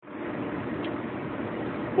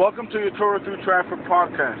Welcome to your Torah Through Traffic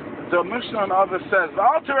podcast. The Mishnah on Avos says,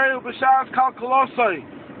 don't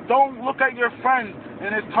look at your friend in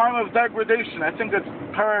his time of degradation. I think it's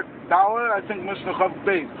Perek Dalet, I think Mishnah Chav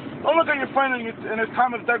Beis. Don't look at your friend in his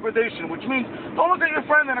time of degradation, which means don't look at your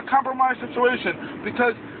friend in a compromised situation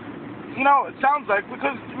because, it sounds like,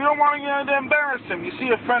 because you don't want to embarrass him. You see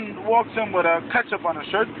a friend walks in with a ketchup on his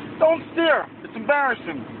shirt, don't stare. It's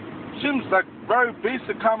embarrassing. Seems like very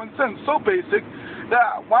basic common sense, so basic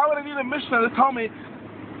that why would I need a Mishnah to tell me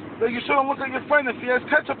that you shouldn't look at your friend if he has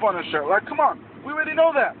ketchup on his shirt? Like, come on, we already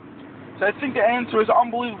know that. So I think the answer is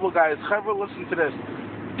unbelievable, guys. However, listen to this.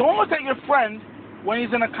 Don't look at your friend when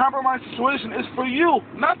he's in a compromised situation. It's for you,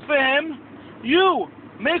 not for him. You.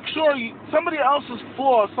 Make sure somebody else's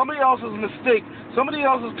flaw, somebody else's mistake, somebody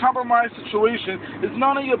else's compromised situation is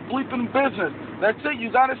none of your bleeping business. That's it. You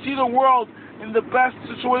got to see the world in the best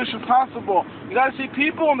situation possible. You got to see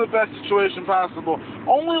people in the best situation possible.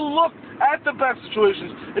 Only look at the best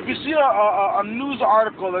situations. If you see a news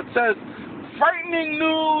article that says, frightening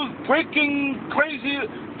news, breaking, crazy,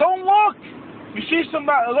 don't look. You see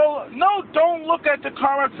somebody, don't look at the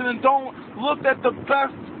car accident. Don't look at the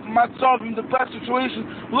best matzav in the best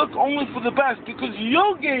situation. Look only for the best because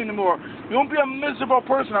you'll gain more. You won't be a miserable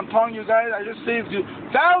person. I'm telling you guys, I just saved you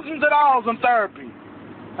thousands of dollars on therapy.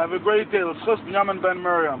 Have a great day. Let's Binyamin Ben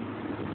Miriam.